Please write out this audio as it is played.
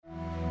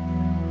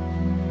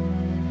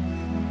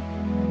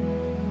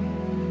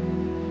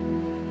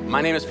My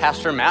name is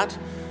Pastor Matt.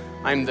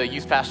 I'm the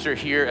youth pastor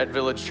here at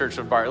Village Church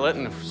of Bartlett,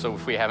 and so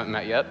if we haven't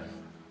met yet,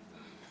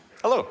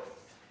 hello,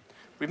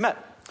 we've met.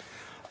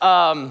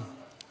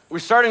 We're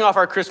starting off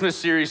our Christmas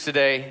series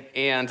today,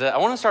 and I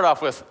want to start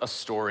off with a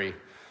story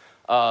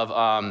of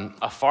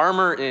a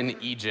farmer in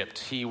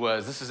Egypt.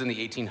 This is in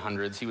the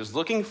 1800s, he was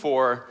looking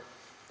for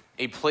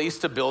a place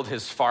to build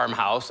his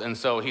farmhouse, and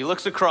so he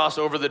looks across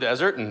over the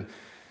desert, and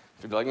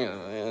you'd be like,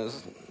 this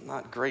is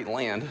not great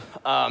land.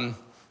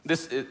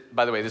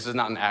 By the way, this is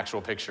not an actual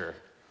picture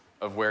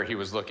of where he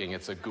was looking.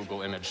 It's a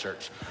Google image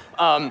search.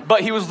 But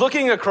he was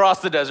looking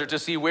across the desert to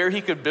see where he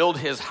could build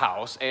his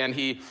house, and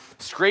he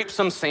scrapes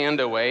some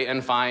sand away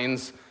and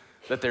finds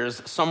that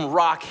there's some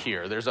rock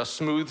here. There's a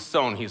smooth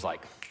stone. He's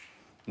like,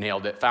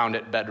 nailed it, found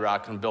it,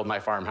 bedrock, and build my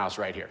farmhouse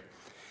right here.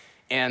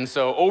 And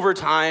so over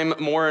time,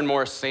 more and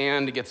more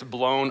sand gets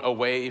blown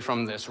away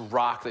from this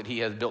rock that he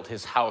has built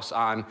his house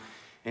on,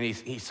 and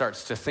he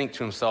starts to think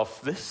to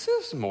himself, this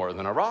is more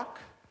than a rock.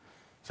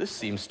 This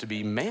seems to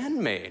be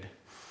man-made.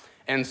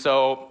 And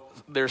so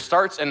there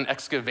starts an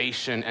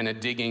excavation and a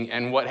digging,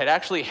 and what had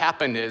actually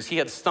happened is he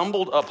had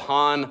stumbled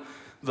upon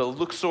the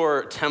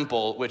Luxor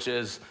Temple, which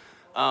is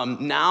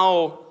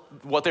now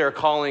what they're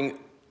calling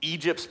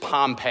Egypt's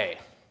Pompeii.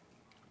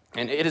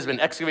 And it has been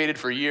excavated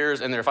for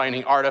years, and they're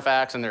finding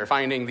artifacts, and they're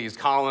finding these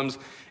columns.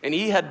 And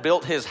he had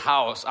built his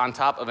house on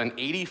top of an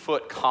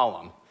 80-foot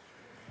column,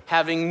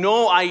 having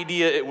no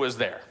idea it was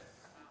there.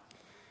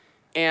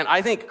 And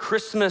I think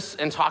Christmas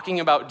and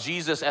talking about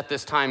Jesus at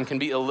this time can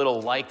be a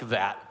little like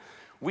that.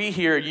 We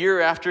hear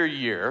year after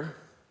year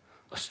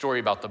a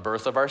story about the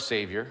birth of our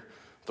Savior,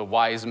 the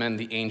wise men,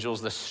 the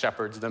angels, the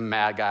shepherds, the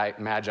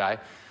magi.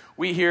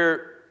 We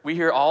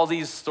hear all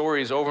these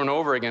stories over and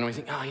over again. We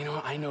think,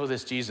 I know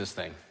this Jesus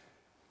thing.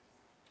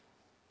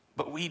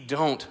 But we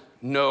don't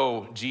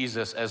know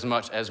Jesus as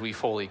much as we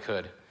fully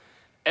could.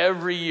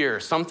 Every year,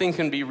 something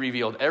can be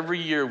revealed. Every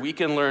year, we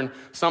can learn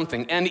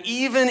something. And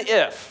even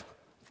if,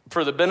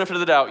 for the benefit of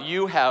the doubt,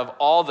 you have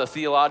all the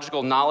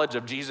theological knowledge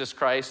of Jesus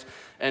Christ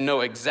and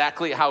know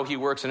exactly how he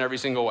works in every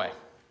single way,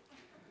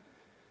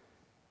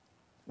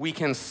 we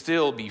can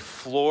still be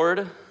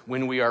floored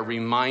when we are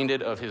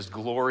reminded of his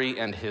glory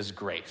and his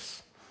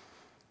grace.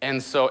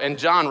 And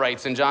John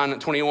writes in John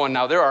 21,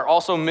 now there are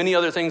also many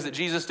other things that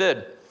Jesus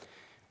did.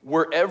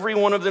 Were every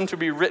one of them to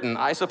be written,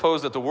 I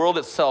suppose that the world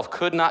itself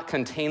could not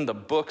contain the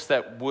books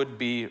that would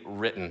be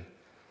written.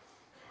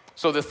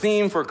 So the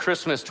theme for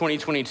Christmas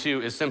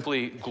 2022 is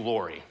simply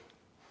glory.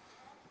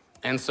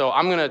 And so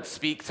I'm going to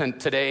speak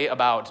today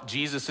about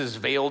Jesus'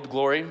 veiled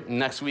glory.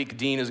 Next week,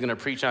 Dean is going to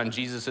preach on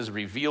Jesus'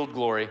 revealed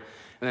glory.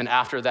 And then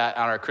after that,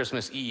 on our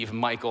Christmas Eve,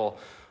 Michael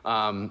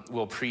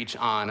will preach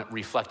on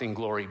reflecting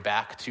glory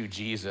back to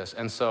Jesus.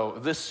 And so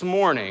this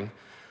morning,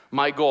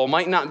 my goal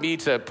might not be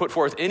to put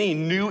forth any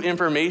new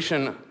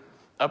information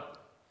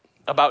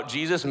about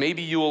Jesus.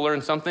 Maybe you will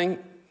learn something.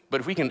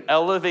 But if we can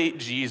elevate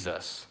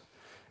Jesus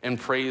and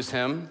praise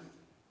him,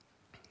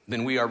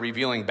 then we are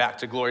revealing back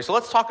to glory. So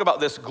let's talk about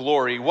this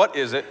glory. What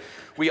is it?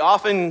 We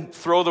often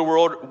throw the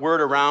word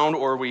around,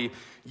 or we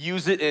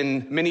use it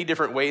in many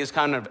different ways,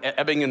 kind of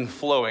ebbing and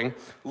flowing.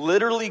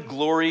 Literally,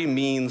 glory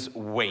means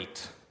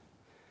weight.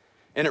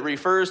 And it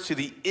refers to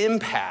the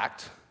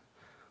impact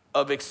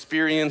of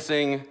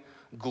experiencing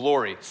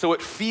glory. So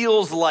it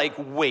feels like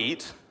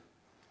weight,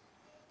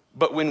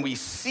 but when we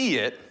see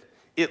it,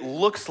 it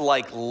looks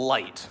like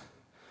light.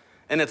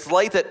 And it's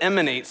light that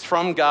emanates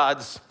from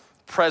God's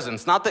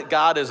presence. Not that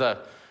God is a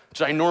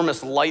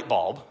ginormous light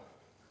bulb,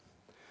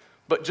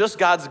 but just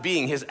God's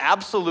being, his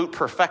absolute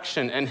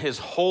perfection and his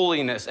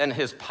holiness and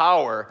his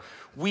power.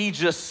 We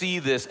just see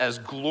this as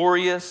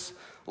glorious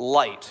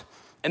light.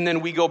 And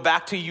then we go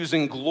back to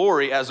using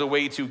glory as a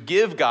way to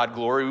give God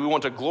glory. We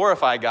want to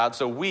glorify God,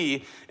 so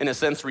we, in a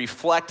sense,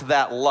 reflect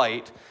that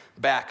light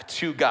back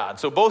to God.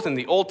 So both in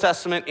the Old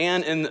Testament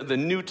and in the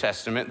New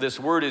Testament, this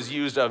word is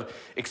used of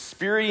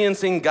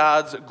experiencing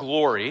God's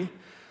glory,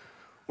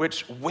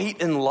 which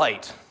weight and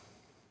light.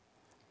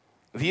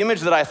 The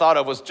image that I thought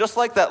of was just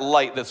like that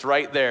light that's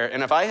right there.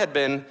 And if I had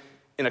been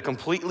in a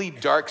completely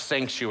dark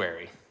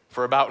sanctuary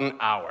for about an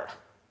hour,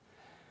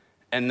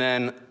 and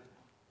then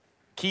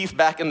Keith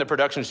back in the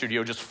production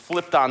studio just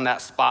flipped on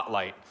that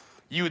spotlight,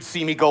 you would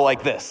see me go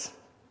like this.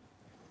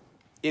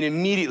 And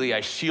immediately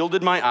I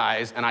shielded my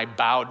eyes and I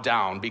bowed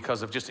down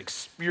because of just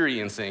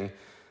experiencing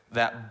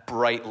that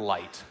bright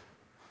light.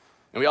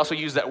 And we also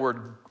use that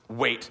word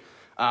weight.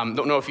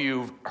 Don't know if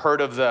you've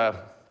heard of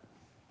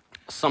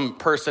some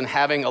person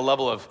having a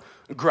level of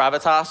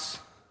gravitas.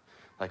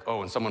 Like,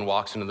 when someone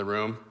walks into the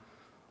room,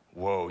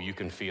 whoa, you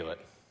can feel it.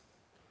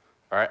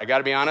 All right, I got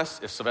to be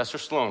honest, if Sylvester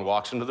Stallone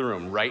walks into the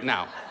room right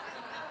now,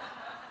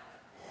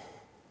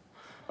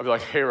 I'd be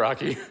like, hey,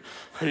 Rocky,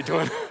 how you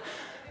doing?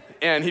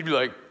 And he'd be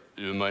like,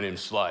 my name's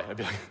Sly. I'd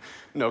be like,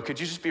 no, could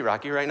you just be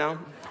Rocky right now?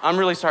 I'm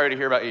really sorry to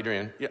hear about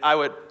Adrian. Yeah, I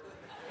would,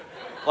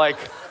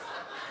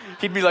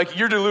 he'd be like,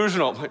 you're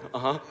delusional. I'm like,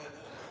 uh-huh.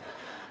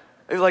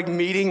 It's like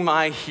meeting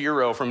my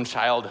hero from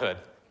childhood.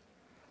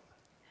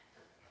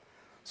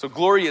 So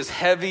glory is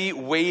heavy,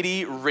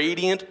 weighty,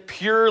 radiant,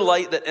 pure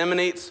light that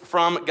emanates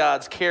from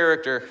God's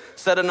character.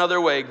 Said another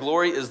way,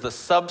 glory is the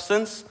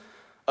substance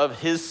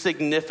of his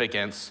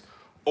significance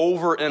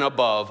over and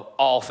above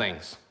all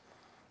things.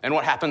 And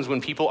what happens when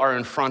people are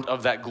in front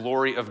of that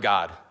glory of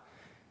God?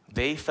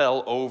 They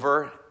fell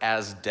over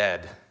as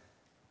dead.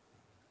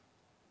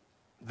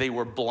 They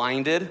were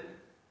blinded.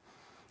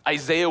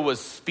 Isaiah was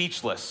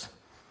speechless.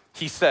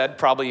 He said,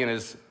 probably in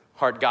his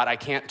heart, God, I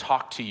can't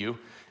talk to you.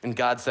 And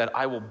God said,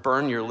 I will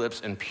burn your lips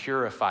and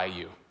purify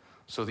you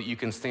so that you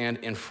can stand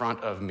in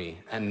front of me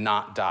and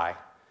not die.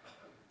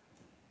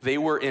 They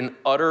were in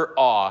utter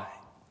awe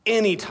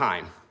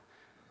anytime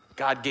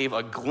God gave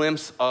a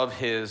glimpse of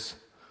his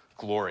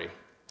glory.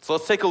 So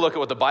let's take a look at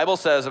what the Bible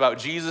says about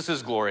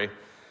Jesus' glory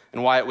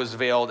and why it was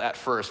veiled at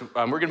first.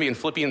 We're going to be in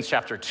Philippians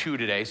chapter 2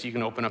 today, so you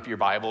can open up your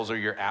Bibles or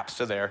your apps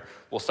to there.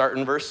 We'll start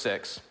in verse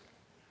 6.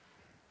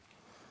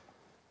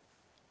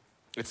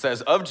 It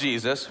says, of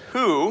Jesus,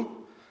 who,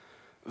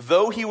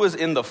 though he was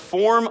in the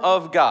form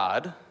of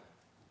God,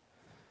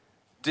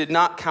 did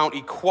not count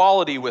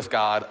equality with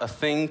God a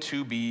thing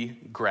to be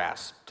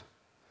grasped.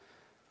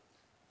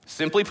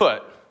 Simply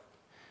put,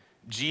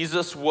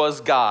 Jesus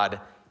was God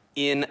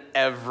in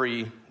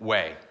every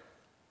way.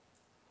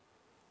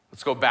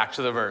 Let's go back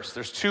to the verse.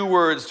 There's two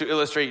words to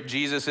illustrate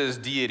Jesus'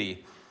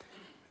 deity.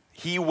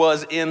 He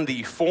was in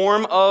the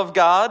form of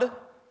God,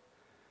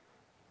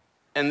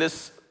 and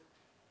this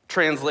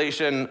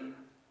translation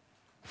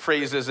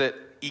phrases it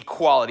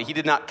equality. He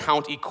did not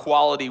count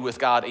equality with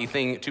God a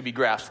thing to be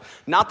grasped.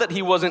 Not that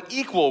he wasn't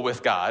equal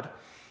with God.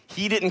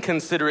 He didn't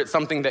consider it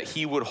something that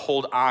he would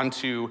hold on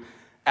to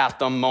at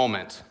the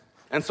moment.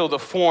 And so the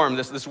form,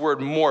 this word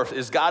morph,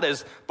 is God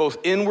is both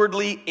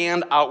inwardly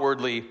and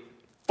outwardly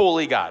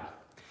fully God.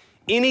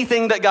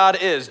 Anything that God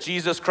is,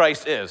 Jesus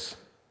Christ is.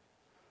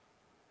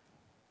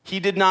 He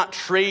did not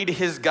trade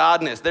his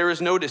godness. There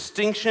is no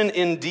distinction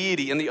in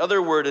deity. And the other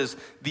word is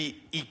the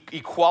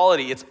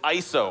equality. It's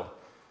iso.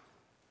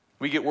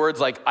 We get words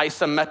like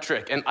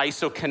isometric and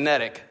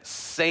isokinetic,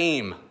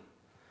 same.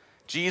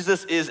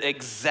 Jesus is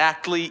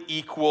exactly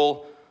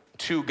equal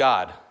to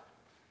God.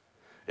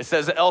 It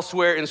says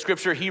elsewhere in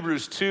Scripture,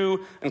 Hebrews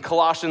 2 and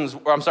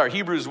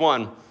Hebrews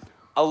 1.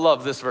 I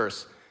love this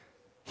verse.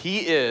 He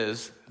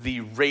is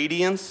the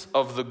radiance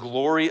of the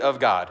glory of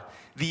God,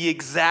 the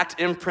exact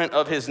imprint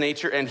of his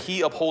nature, and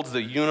he upholds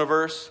the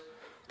universe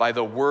by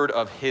the word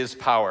of his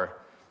power.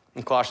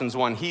 In Colossians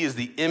 1, he is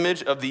the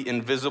image of the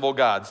invisible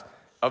God.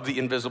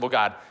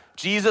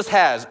 Jesus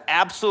has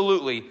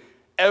absolutely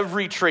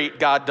every trait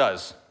God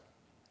does.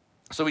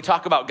 So we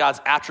talk about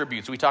God's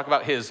attributes. We talk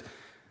about his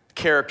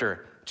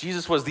character.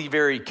 Jesus was the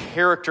very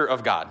character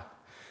of God.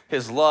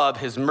 His love,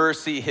 his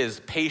mercy, his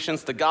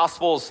patience. The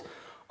Gospels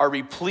are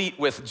replete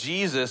with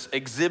Jesus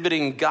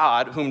exhibiting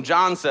God, whom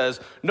John says,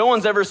 no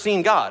one's ever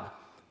seen God,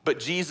 but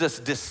Jesus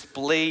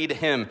displayed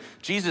him.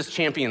 Jesus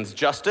champions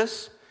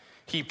justice.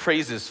 He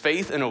praises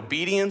faith and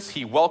obedience.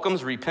 He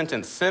welcomes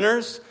repentant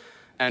sinners.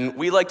 And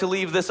we like to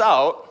leave this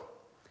out.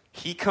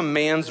 He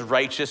commands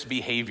righteous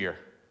behavior.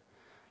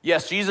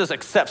 Yes, Jesus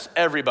accepts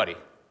everybody,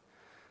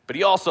 but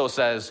he also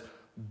says,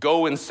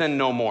 go and sin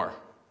no more.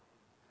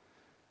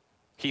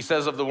 He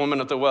says of the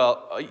woman at the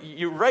well,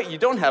 you're right, you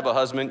don't have a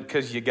husband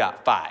because you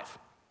got 5.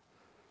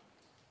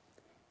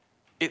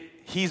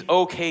 He's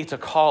okay to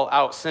call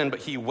out sin, but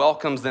he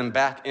welcomes them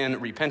back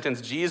in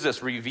repentance.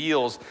 Jesus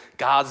reveals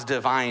God's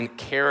divine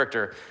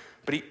character,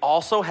 but he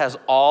also has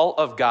all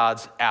of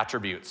God's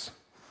attributes.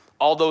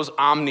 All those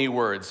omni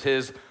words,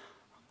 his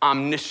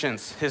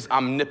omniscience, his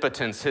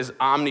omnipotence, his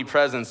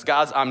omnipresence,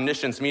 God's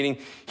omniscience, meaning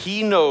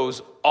he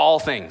knows all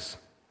things.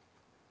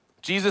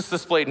 Jesus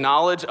displayed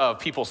knowledge of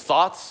people's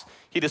thoughts.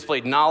 He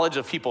displayed knowledge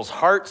of people's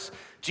hearts.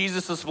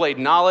 Jesus displayed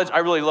knowledge. I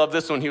really love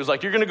this one. He was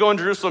like, you're going to go in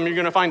Jerusalem, you're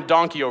going to find a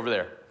donkey over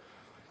there.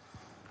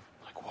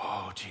 Like,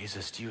 whoa,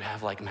 Jesus, do you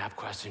have like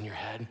MapQuest in your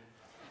head?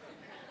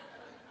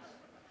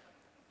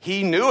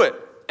 He knew it.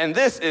 And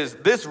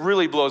this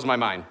really blows my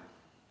mind.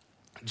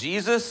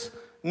 Jesus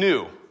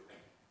knew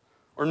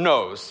or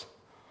knows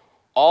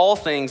all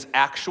things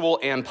actual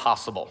and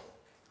possible.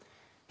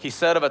 He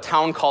said of a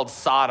town called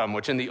Sodom,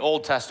 which in the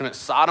Old Testament,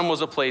 Sodom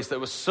was a place that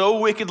was so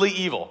wickedly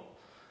evil.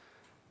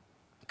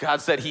 God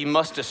said he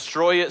must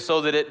destroy it so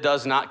that it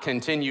does not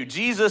continue.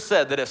 Jesus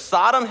said that if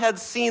Sodom had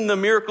seen the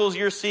miracles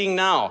you're seeing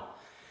now,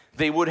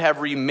 they would have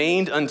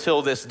remained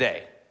until this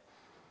day.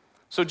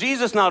 So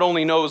Jesus not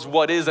only knows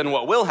what is and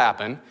what will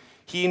happen,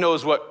 he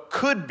knows what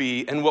could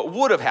be and what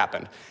would have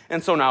happened.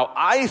 And so now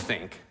I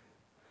think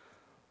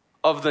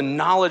of the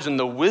knowledge and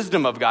the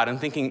wisdom of God and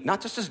thinking,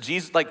 not just as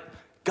Jesus, like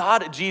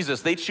God,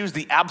 Jesus, they choose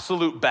the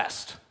absolute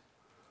best.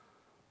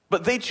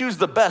 But they choose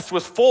the best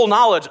with full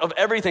knowledge of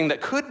everything that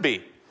could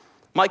be.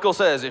 Michael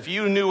says, if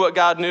you knew what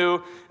God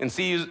knew and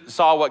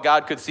saw what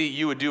God could see,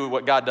 you would do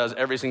what God does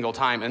every single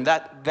time. And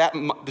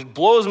that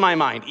blows my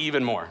mind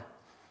even more.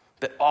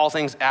 That all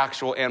things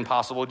actual and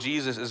possible,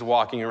 Jesus is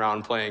walking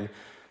around playing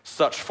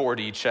such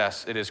 4D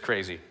chess. It is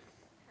crazy.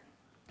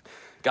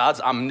 God's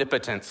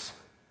omnipotence,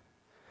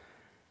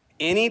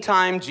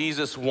 Anytime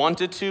Jesus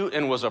wanted to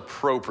and was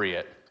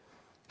appropriate,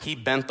 he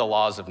bent the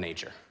laws of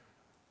nature.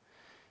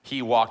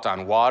 He walked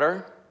on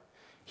water.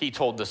 He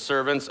told the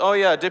servants, oh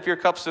yeah, dip your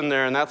cups in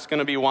there and that's going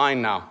to be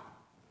wine now.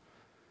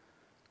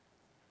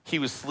 He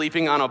was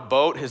sleeping on a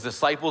boat. His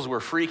disciples were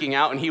freaking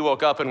out and he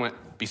woke up and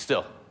went, be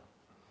still.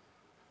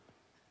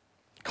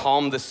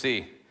 Calm the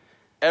sea.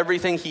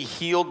 Everything he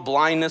healed,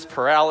 blindness,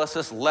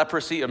 paralysis,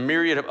 leprosy, a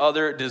myriad of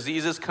other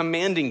diseases,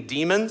 commanding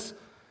demons.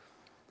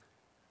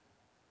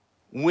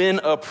 When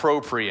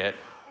appropriate,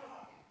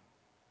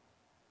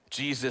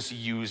 Jesus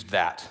used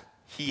that.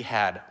 He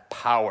had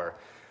power.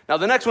 Now,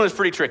 the next one is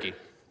pretty tricky.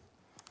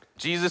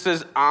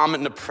 Jesus'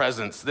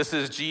 omnipresence. This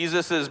is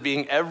Jesus'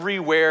 being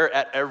everywhere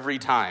at every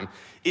time.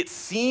 It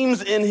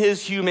seems in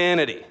his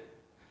humanity.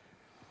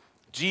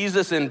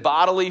 Jesus in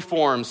bodily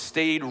form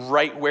stayed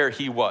right where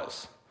he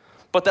was.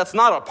 But that's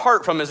not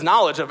apart from his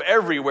knowledge of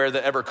everywhere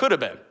that ever could have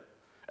been.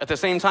 At the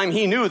same time,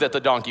 he knew that the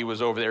donkey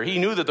was over there. He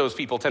knew that those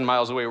people 10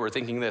 miles away were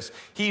thinking this.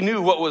 He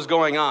knew what was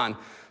going on.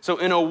 So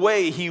in a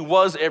way, he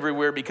was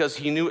everywhere because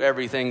he knew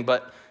everything,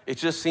 but it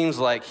just seems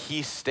like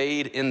he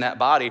stayed in that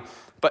body.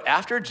 But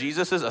after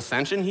Jesus'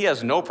 ascension, he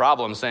has no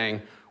problem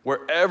saying,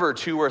 wherever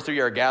 2 or 3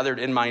 are gathered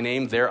in my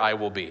name, there I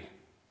will be.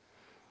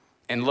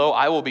 And lo,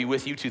 I will be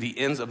with you to the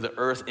ends of the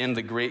earth in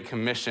the Great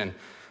Commission.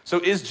 So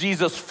is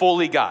Jesus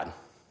fully God?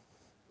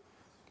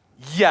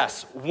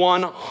 Yes,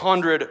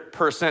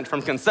 100%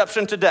 from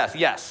conception to death,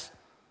 yes.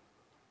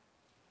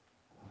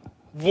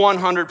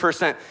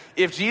 100%.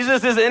 If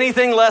Jesus is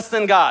anything less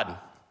than God,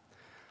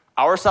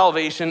 our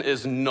salvation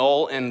is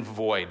null and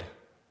void.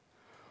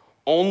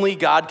 Only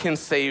God can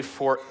save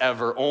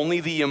forever. Only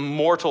the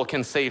immortal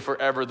can save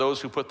forever those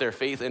who put their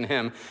faith in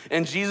him.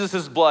 And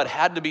Jesus' blood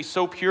had to be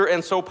so pure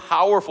and so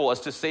powerful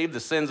as to save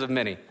the sins of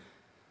many.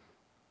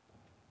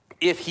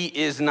 If he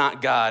is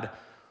not God,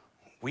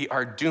 we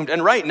are doomed.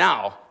 And right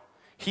now,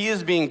 he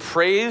is being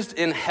praised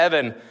in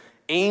heaven,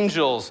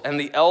 angels and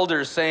the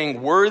elders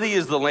saying, worthy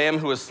is the Lamb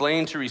who was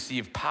slain to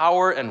receive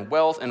power and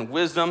wealth and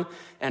wisdom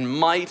and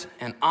might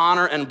and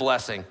honor and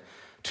blessing.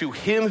 To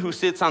him who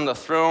sits on the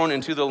throne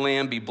and to the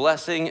Lamb be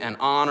blessing and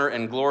honor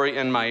and glory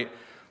and might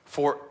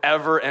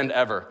forever and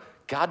ever.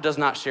 God does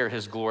not share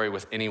his glory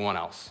with anyone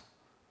else.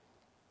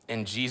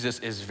 And Jesus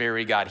is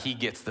very God. He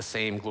gets the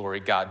same glory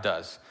God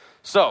does.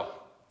 So,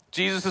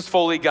 Jesus is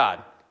fully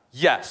God.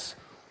 Yes.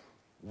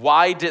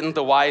 Why didn't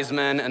the wise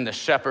men and the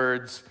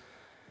shepherds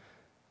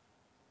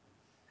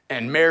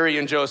and Mary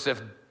and Joseph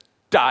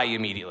die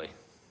immediately?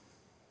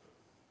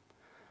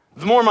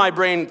 The more my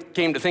brain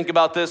came to think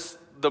about this,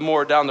 the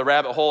more down the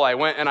rabbit hole I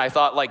went, and I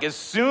thought, like, as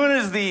soon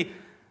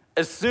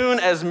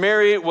as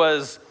Mary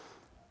was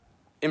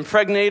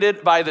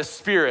impregnated by the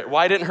Spirit,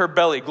 why didn't her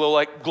belly glow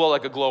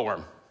like a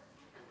glowworm?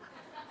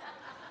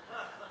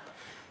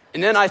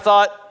 And then I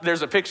thought,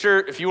 there's a picture,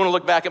 if you want to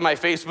look back at my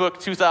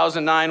Facebook,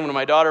 2009, when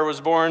my daughter was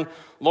born,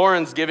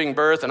 Lauren's giving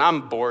birth, and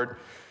I'm bored.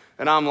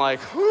 And I'm like,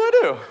 what do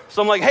I do?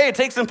 So I'm like, hey,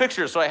 take some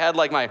pictures. So I had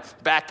like my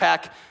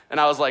backpack, and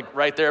I was like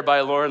right there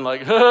by Lauren,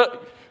 like,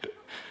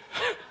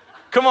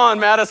 come on,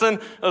 Madison.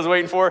 I was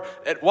waiting for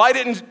her. Why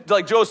didn't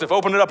like Joseph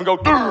open it up and go,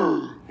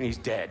 and he's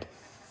dead?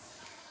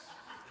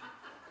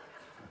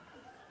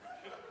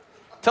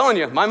 Telling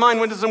you, my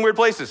mind went to some weird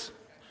places.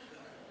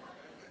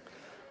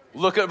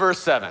 Look at verse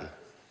 7.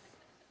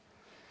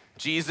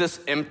 Jesus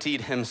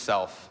emptied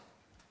himself.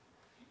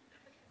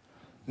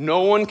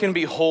 No one can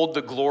behold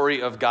the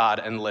glory of God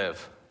and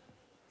live.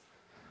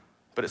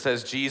 But it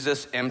says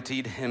Jesus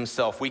emptied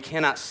himself. We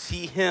cannot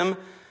see him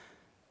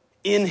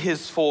in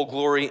his full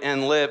glory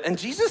and live. And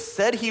Jesus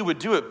said he would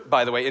do it,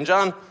 by the way. In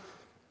John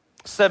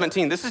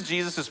 17, this is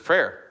Jesus'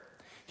 prayer.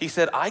 He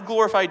said, I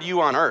glorified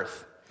you on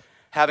earth,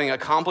 having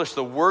accomplished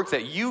the work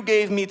that you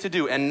gave me to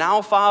do. And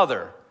now,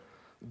 Father,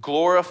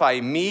 glorify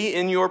me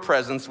in your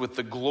presence with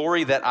the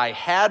glory that I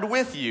had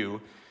with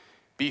you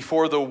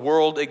before the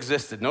world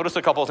existed. Notice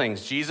a couple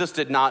things. Jesus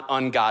did not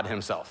ungod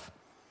himself.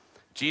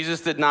 Jesus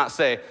did not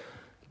say,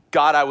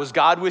 God, I was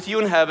God with you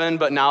in heaven,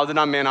 but now that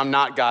I'm in, I'm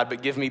not God,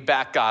 but give me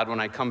back God when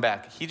I come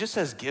back. He just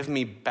says, give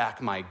me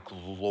back my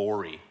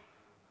glory.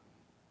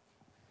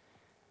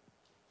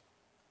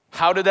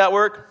 How did that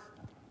work?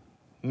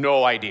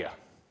 No idea.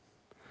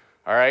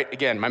 All right,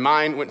 again, my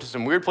mind went to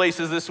some weird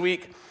places this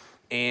week,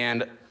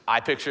 and I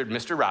pictured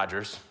Mr.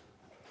 Rogers,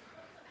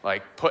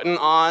 like putting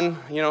on,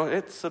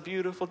 it's a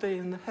beautiful day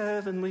in the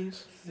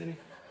heavenlies.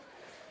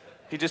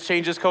 He just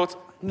changed his coats.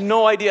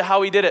 No idea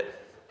how he did it.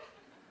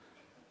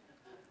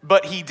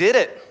 But he did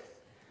it.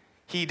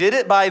 He did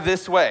it by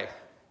this way.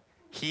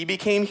 He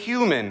became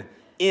human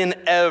in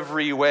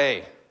every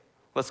way.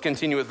 Let's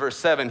continue with verse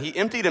 7. He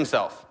emptied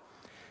himself,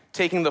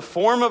 taking the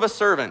form of a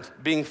servant,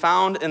 being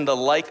found in the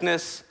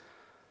likeness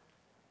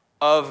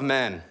of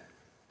men.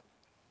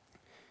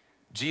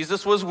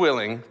 Jesus was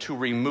willing to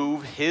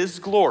remove his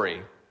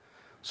glory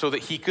so that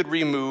he could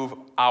remove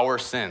our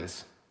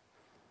sins.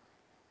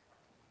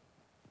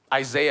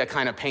 Isaiah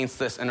kind of paints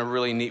this in a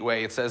really neat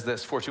way. It says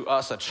this, for to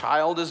us a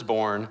child is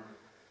born,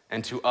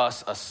 and to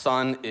us a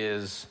son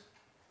is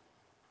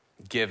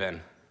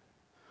given.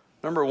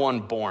 Number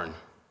one, born.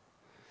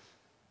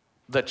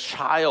 The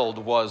child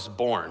was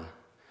born.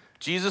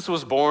 Jesus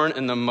was born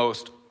in the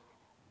most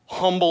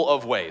humble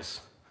of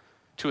ways,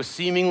 to a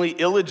seemingly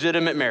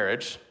illegitimate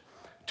marriage,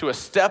 to a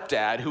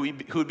stepdad who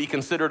would be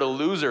considered a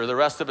loser the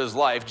rest of his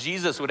life.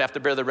 Jesus would have to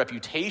bear the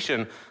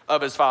reputation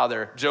of his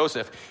father,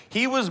 Joseph.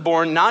 He was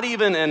born not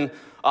even in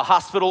a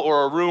hospital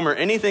or a room or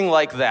anything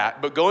like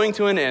that, but going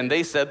to an inn.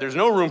 They said, there's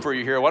no room for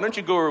you here. Why don't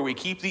you go where we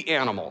keep the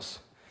animals?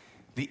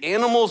 The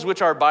animals,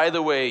 which are, by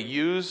the way,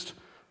 used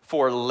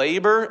for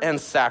labor and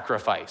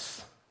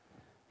sacrifice.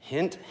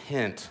 Hint,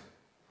 hint.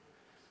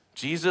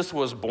 Jesus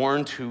was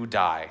born to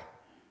die.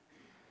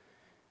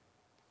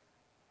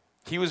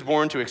 He was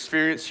born to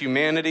experience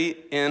humanity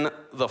in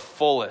the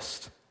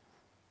fullest.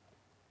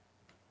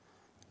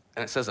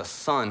 And it says a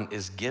son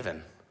is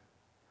given.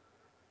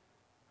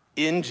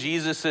 In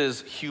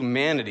Jesus'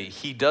 humanity,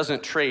 he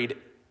doesn't trade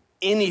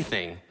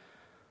anything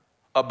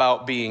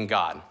about being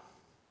God.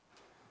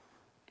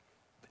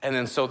 And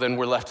then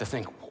we're left to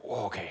think,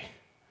 okay,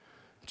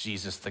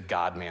 Jesus the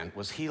God-man,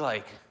 was he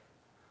like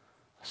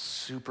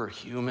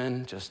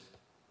superhuman, just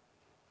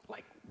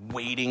like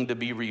waiting to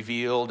be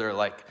revealed, or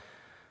like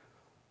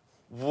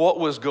what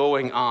was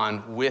going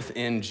on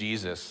within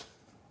Jesus?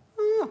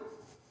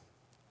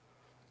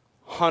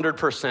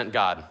 100%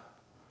 God,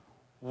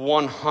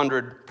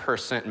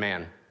 100%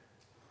 man.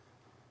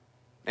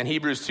 And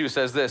Hebrews 2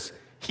 says this,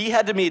 he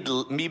had to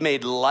be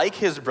made like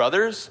his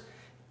brothers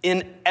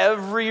in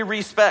every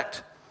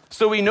respect.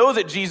 So we know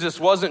that Jesus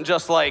wasn't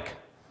just like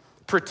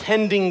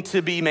pretending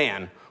to be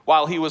man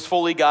while he was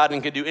fully God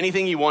and could do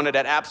anything he wanted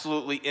at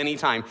absolutely any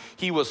time.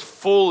 He was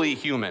fully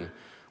human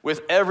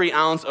with every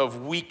ounce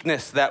of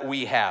weakness that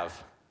we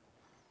have.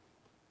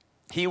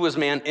 He was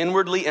man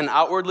inwardly and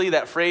outwardly.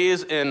 That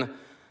phrase in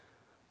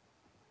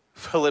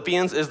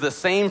Philippians is the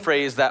same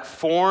phrase, that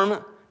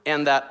form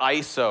and that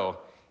iso,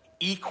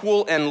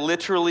 equal and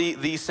literally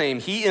the same.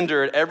 He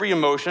endured every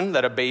emotion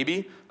that a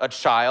baby, a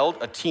child,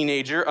 a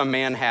teenager, a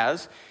man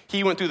has.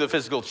 He went through the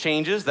physical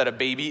changes that a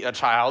baby, a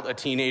child, a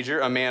teenager,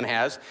 a man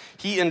has.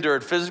 He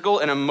endured physical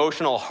and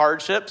emotional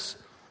hardships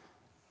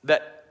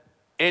that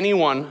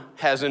anyone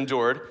has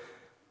endured,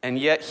 and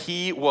yet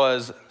he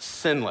was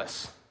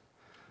sinless.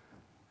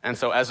 And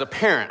so as a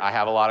parent, I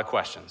have a lot of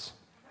questions.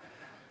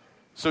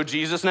 So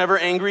Jesus never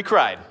angry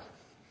cried.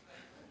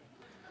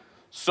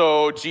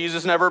 So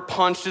Jesus never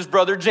punched his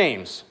brother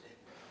James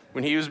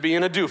when he was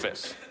being a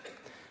doofus.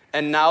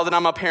 And now that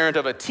I'm a parent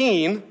of a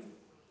teen,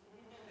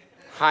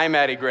 hi,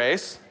 Maddie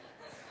Grace,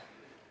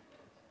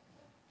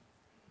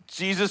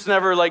 Jesus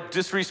never like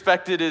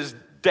disrespected his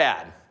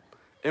dad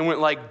and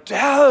went like,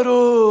 Dad,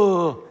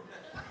 oh.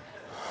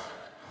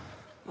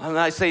 And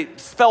I say,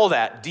 spell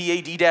that,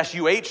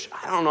 D-A-D-U-H,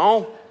 I don't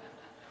know.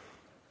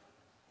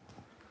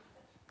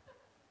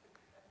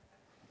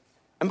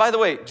 And by the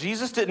way,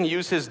 Jesus didn't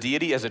use his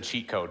deity as a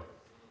cheat code.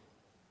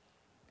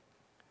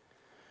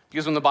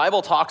 Because when the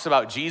Bible talks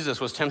about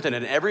Jesus was tempted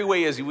in every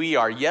way as we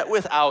are, yet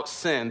without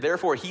sin,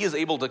 therefore he is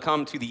able to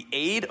come to the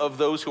aid of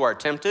those who are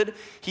tempted.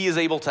 He is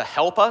able to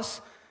help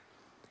us.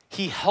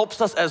 He helps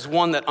us as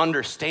one that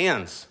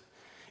understands.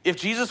 If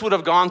Jesus would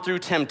have gone through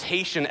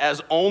temptation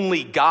as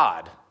only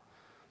God,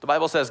 the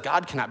Bible says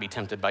God cannot be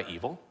tempted by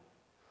evil.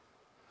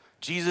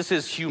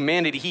 Jesus'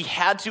 humanity, he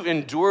had to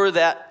endure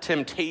that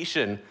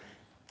temptation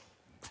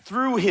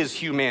through his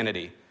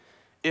humanity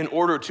in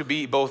order to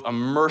be both a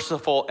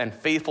merciful and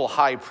faithful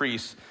high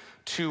priest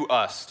to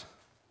us.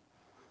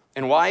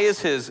 And why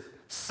is his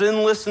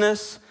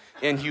sinlessness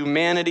and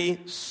humanity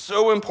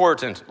so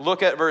important?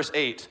 Look at verse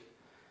 8.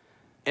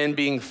 And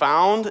being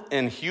found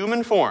in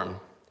human form,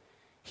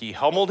 he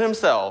humbled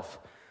himself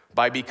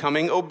by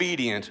becoming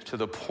obedient to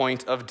the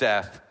point of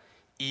death,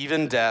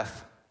 even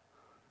death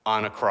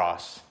on a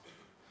cross.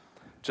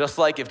 Just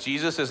like if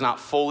Jesus is not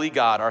fully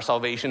God, our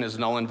salvation is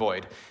null and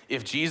void.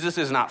 If Jesus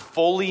is not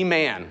fully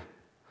man,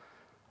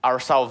 our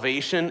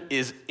salvation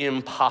is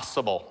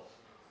impossible.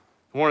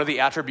 One of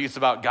the attributes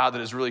about God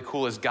that is really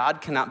cool is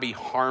God cannot be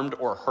harmed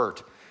or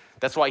hurt.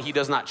 That's why he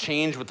does not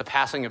change with the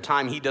passing of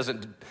time. He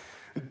doesn't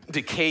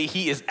decay.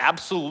 He is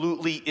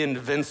absolutely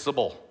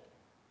invincible.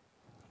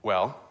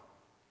 Well,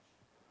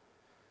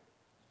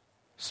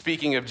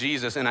 speaking of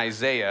Jesus in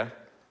Isaiah,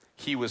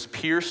 he was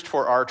pierced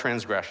for our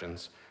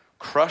transgressions,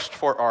 crushed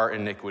for our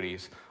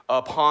iniquities.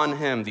 Upon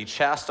him the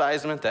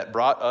chastisement that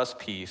brought us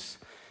peace,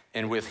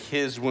 and with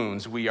his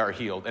wounds we are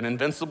healed. An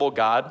invincible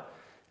God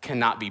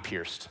cannot be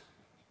pierced,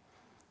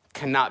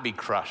 cannot be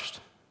crushed,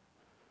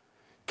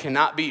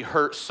 cannot be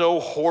hurt so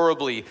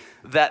horribly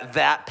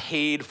that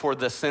paid for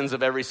the sins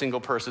of every single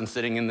person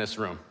sitting in this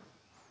room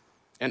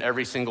and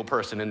every single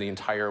person in the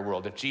entire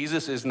world. If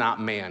Jesus is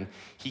not man,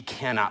 he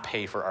cannot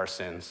pay for our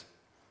sins.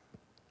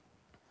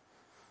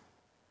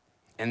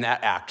 And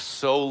that act,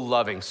 so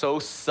loving, so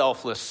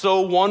selfless,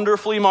 so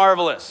wonderfully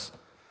marvelous.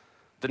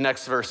 The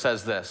next verse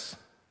says this,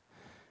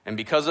 and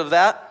because of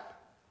that,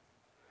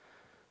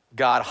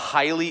 God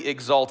highly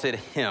exalted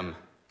him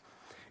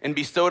and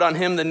bestowed on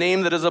him the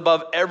name that is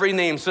above every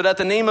name, so that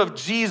the name of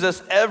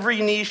Jesus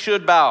every knee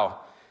should bow,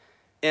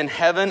 in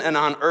heaven and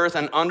on earth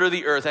and under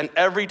the earth, and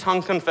every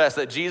tongue confess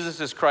that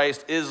Jesus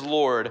Christ is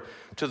Lord,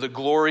 to the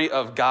glory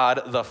of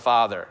God the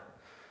Father.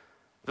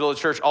 Village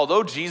Church,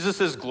 although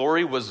Jesus'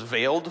 glory was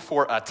veiled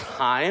for a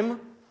time,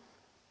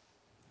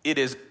 it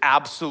is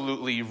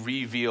absolutely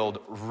revealed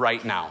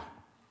right now.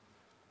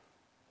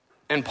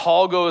 And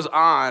Paul goes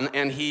on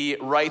and he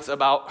writes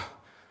about,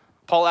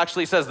 Paul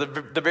actually says, the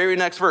very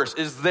next verse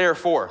is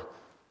therefore.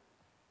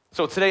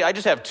 So today I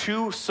just have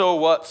two so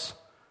whats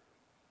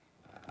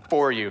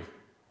for you.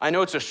 I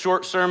know it's a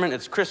short sermon,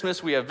 it's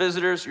Christmas, we have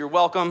visitors, you're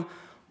welcome.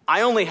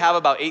 I only have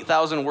about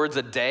 8,000 words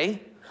a day,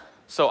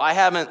 so I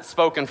haven't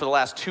spoken for the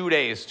last 2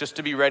 days just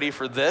to be ready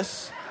for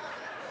this.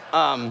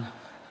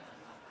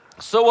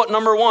 So what,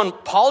 number one,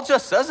 Paul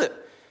just says it.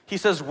 He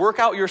says, work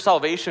out your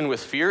salvation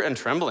with fear and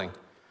trembling.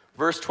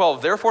 Verse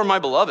 12, therefore, my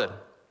beloved,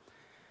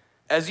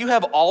 as you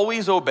have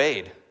always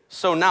obeyed,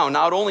 so now,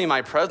 not only in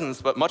my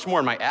presence, but much more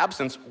in my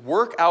absence,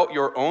 work out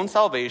your own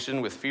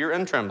salvation with fear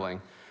and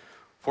trembling,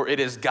 for it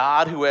is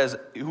God who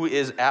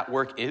is at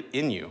work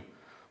in you,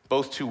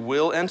 both to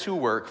will and to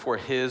work for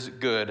his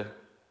good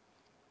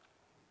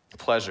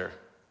pleasure.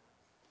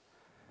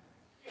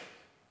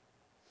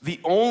 The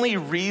only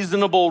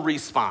reasonable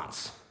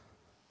response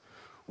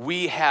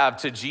we have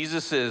to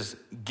Jesus'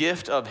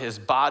 gift of his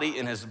body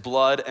and his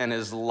blood and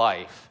his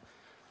life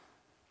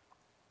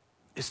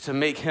is to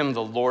make him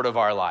the Lord of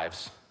our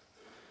lives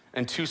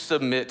and to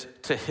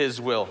submit to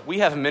his will. We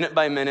have minute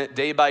by minute,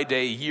 day by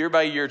day, year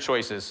by year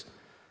choices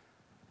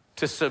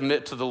to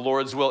submit to the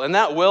Lord's will. And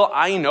that will,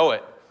 I know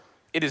it.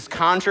 It is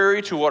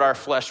contrary to what our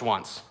flesh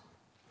wants.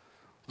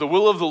 The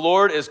will of the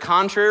Lord is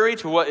contrary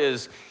to what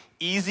is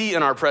easy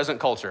in our present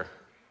culture.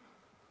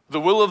 The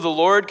will of the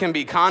Lord can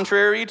be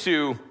contrary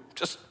to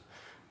just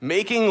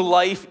making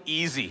life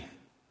easy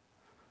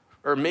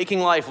or making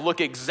life look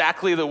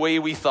exactly the way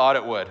we thought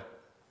it would.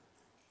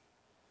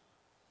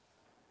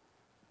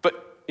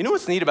 But you know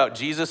what's neat about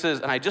Jesus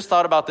is, and I just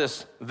thought about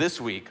this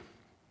week,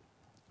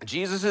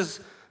 Jesus'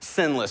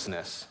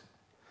 sinlessness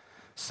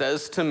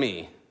says to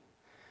me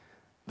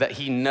that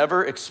he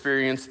never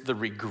experienced the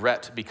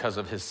regret because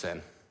of his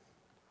sin.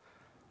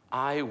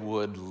 I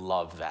would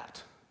love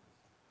that.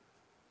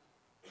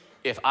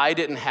 If I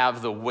didn't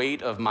have the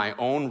weight of my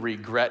own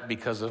regret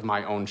because of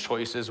my own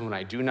choices when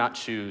I do not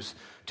choose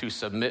to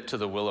submit to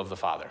the will of the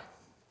Father.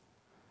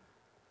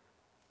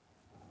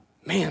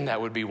 Man, that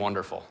would be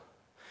wonderful.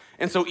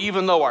 And so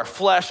even though our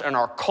flesh and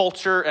our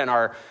culture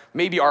and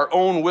maybe our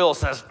own will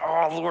says,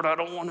 oh, Lord, I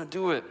don't want to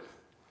do it,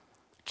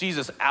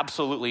 Jesus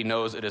absolutely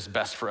knows it is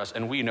best for us,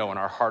 and we know in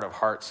our heart of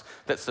hearts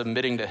that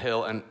submitting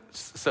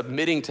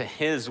to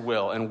his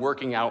will and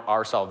working out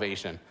our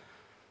salvation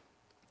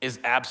is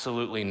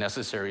absolutely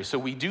necessary. So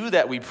we do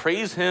that. We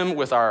praise him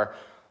with our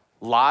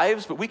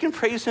lives, but we can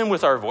praise him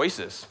with our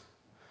voices.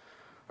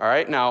 All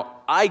right? Now,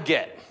 I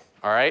get,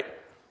 all right,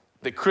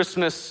 that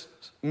Christmas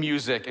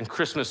music and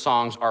Christmas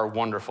songs are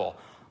wonderful.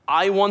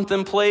 I want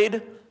them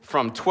played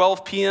from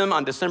 12 p.m.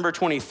 on December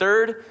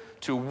 23rd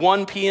to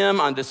 1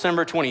 p.m. on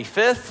December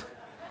 25th.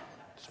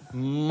 It's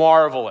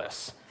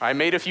marvelous. I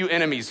made a few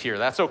enemies here.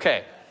 That's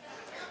okay.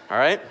 All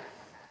right?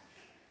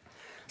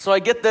 So I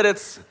get that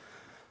it's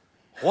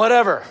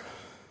whatever.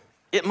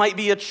 It might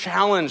be a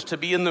challenge to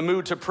be in the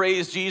mood to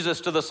praise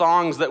Jesus to the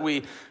songs that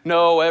we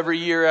know every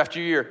year after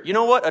year. You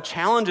know what? A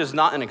challenge is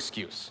not an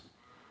excuse.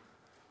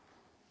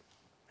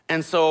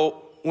 And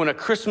so when a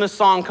Christmas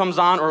song comes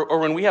on, or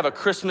when we have a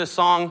Christmas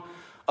song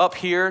up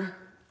here,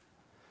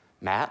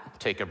 Matt,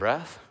 take a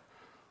breath.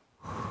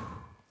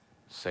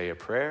 Say a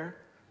prayer,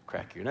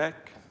 crack your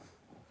neck.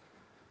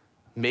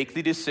 Make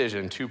the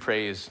decision to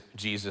praise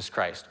Jesus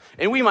Christ.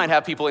 And we might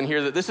have people in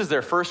here that this is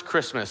their first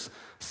Christmas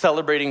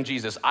celebrating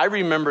Jesus. I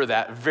remember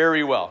that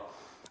very well.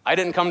 I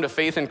didn't come to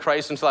faith in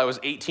Christ until I was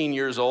 18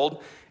 years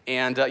old.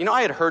 And,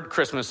 I had heard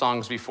Christmas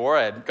songs before.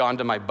 I had gone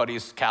to my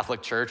buddy's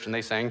Catholic church, and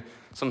they sang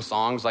some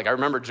songs. Like, I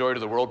remember Joy to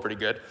the World pretty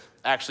good.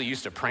 I actually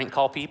used to prank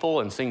call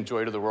people and sing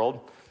Joy to the World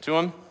to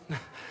them.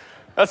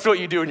 That's what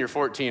you do when you're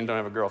 14, don't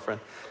have a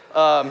girlfriend.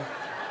 So,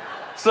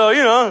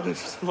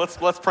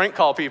 let's prank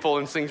call people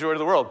and sing Joy to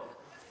the World.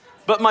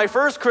 But my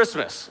first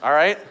Christmas, all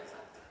right,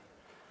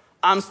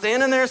 I'm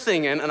standing there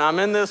singing, and I'm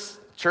in this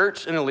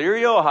church in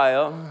Elyria,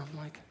 Ohio. I'm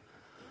like,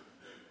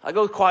 I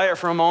go quiet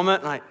for a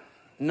moment, and I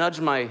nudge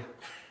my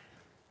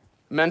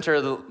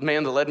mentor, the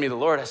man that led me to the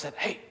Lord. I said,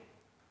 hey,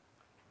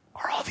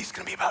 are all these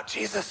going to be about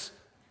Jesus?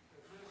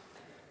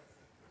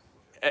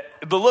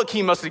 The look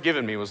he must have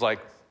given me was like,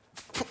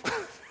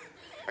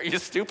 are you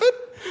stupid?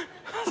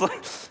 I was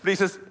like, but he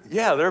says,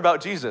 yeah, they're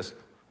about Jesus.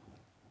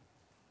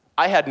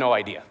 I had no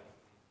idea.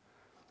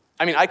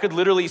 I mean, I could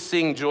literally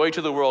sing Joy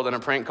to the World in a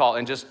prank call,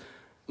 and just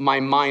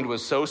my mind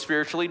was so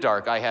spiritually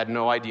dark, I had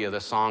no idea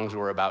the songs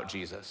were about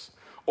Jesus.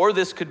 Or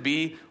this could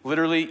be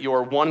literally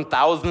your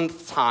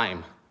 1,000th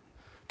time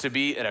to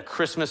be at a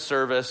Christmas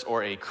service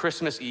or a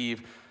Christmas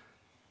Eve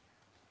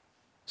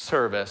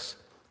service.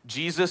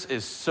 Jesus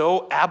is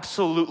so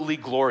absolutely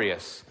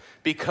glorious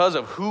because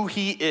of who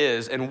he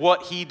is and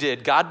what he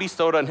did. God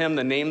bestowed on him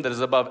the name that is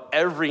above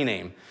every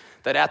name,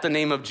 that at the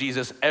name of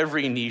Jesus,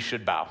 every knee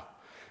should bow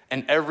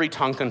and every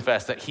tongue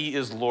confess that he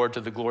is Lord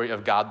to the glory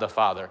of God the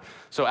Father.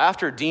 So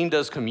after Dean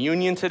does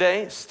communion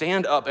today,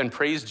 stand up and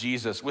praise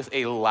Jesus with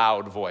a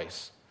loud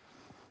voice.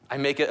 I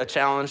make it a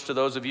challenge to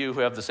those of you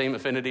who have the same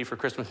affinity for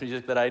Christmas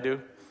music that I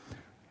do.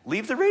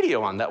 Leave the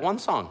radio on, that one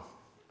song,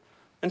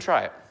 and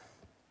try it.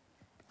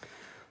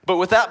 But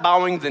with that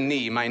bowing the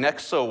knee, my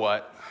next so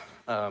what,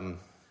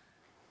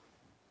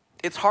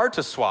 it's hard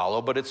to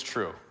swallow, but it's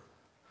true.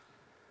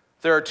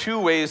 There are two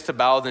ways to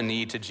bow the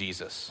knee to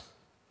Jesus: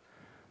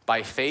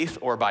 by faith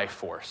or by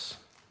force.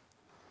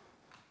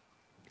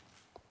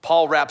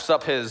 Paul wraps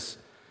up his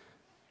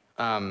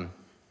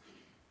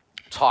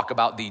talk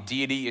about the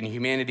deity and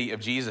humanity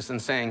of Jesus in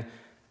saying,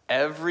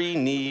 every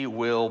knee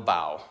will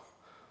bow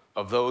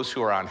of those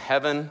who are on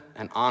heaven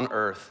and on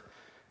earth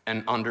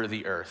and under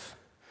the earth.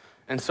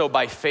 And so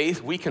by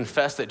faith, we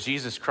confess that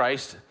Jesus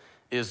Christ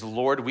is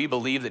Lord. We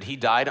believe that he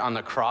died on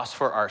the cross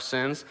for our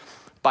sins.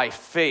 By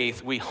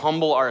faith, we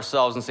humble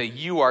ourselves and say,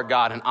 you are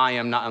God and I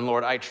am not. And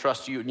Lord, I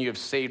trust you and you have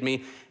saved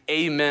me.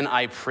 Amen,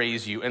 I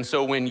praise you. And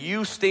so when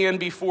you stand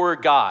before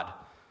God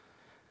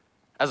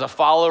as a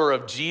follower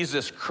of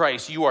Jesus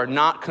Christ, you are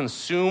not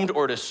consumed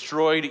or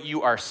destroyed.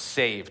 You are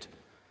saved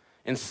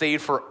and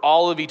saved for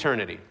all of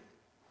eternity.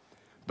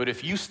 But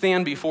if you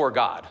stand before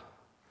God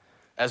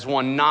as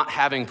one not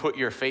having put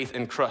your faith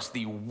and trust,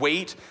 the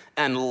weight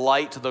and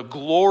light, the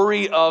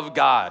glory of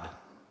God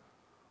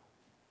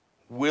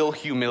will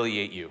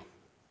humiliate you.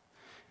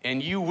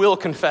 And you will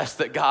confess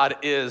that God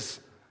is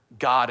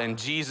God and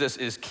Jesus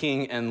is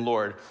King and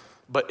Lord,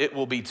 but it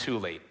will be too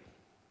late.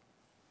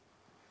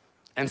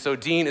 And so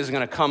Dean is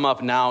going to come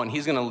up now and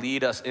he's going to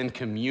lead us in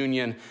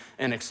communion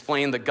and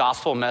explain the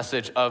gospel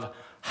message of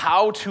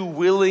how to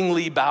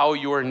willingly bow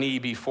your knee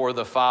before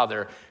the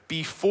Father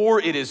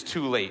before it is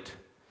too late,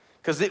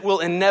 because it will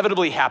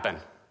inevitably happen.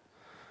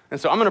 And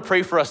so I'm going to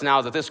pray for us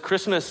now that this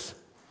Christmas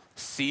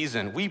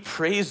season, we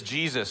praise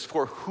Jesus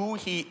for who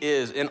he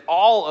is in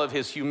all of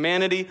his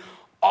humanity,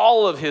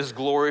 all of his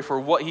glory, for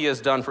what he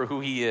has done, for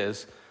who he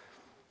is.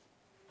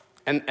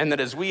 And that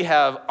as we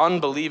have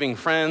unbelieving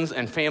friends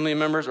and family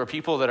members or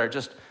people that are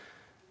just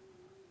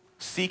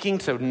seeking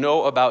to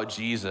know about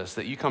Jesus,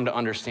 that you come to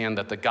understand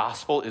that the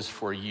gospel is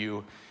for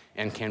you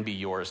and can be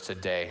yours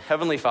today.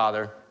 Heavenly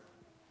Father,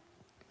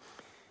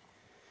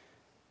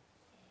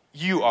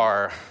 you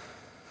are,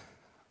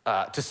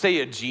 to say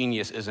a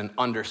genius is an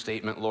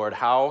understatement, Lord.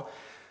 How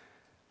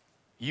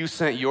you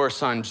sent your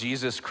son,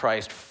 Jesus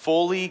Christ,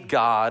 fully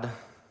God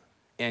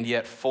and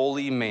yet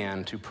fully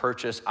man, to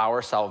purchase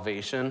our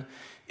salvation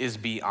is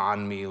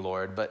beyond me,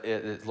 Lord. But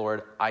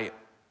Lord,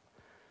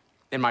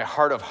 in my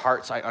heart of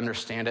hearts, I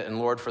understand it. And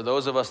Lord, for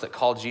those of us that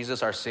call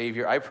Jesus our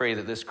Savior, I pray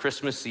that this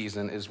Christmas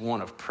season is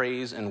one of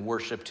praise and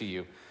worship to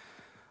you.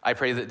 I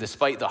pray that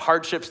despite the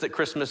hardships that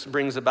Christmas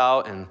brings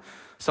about and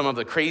some of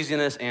the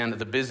craziness and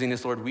the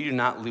busyness, Lord, we do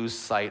not lose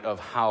sight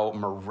of how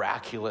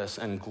miraculous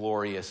and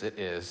glorious it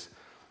is.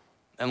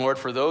 And Lord,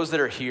 for those that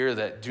are here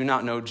that do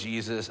not know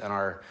Jesus and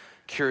are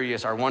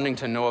curious, are wanting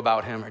to know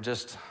about him, or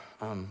just,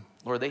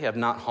 Lord, they have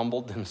not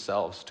humbled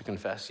themselves to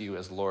confess you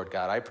as Lord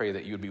God. I pray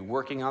that you would be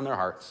working on their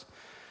hearts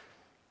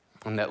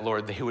and that,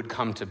 Lord, they would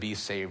come to be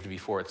saved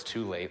before it's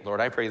too late.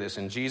 Lord, I pray this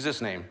in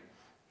Jesus' name.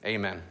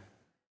 Amen.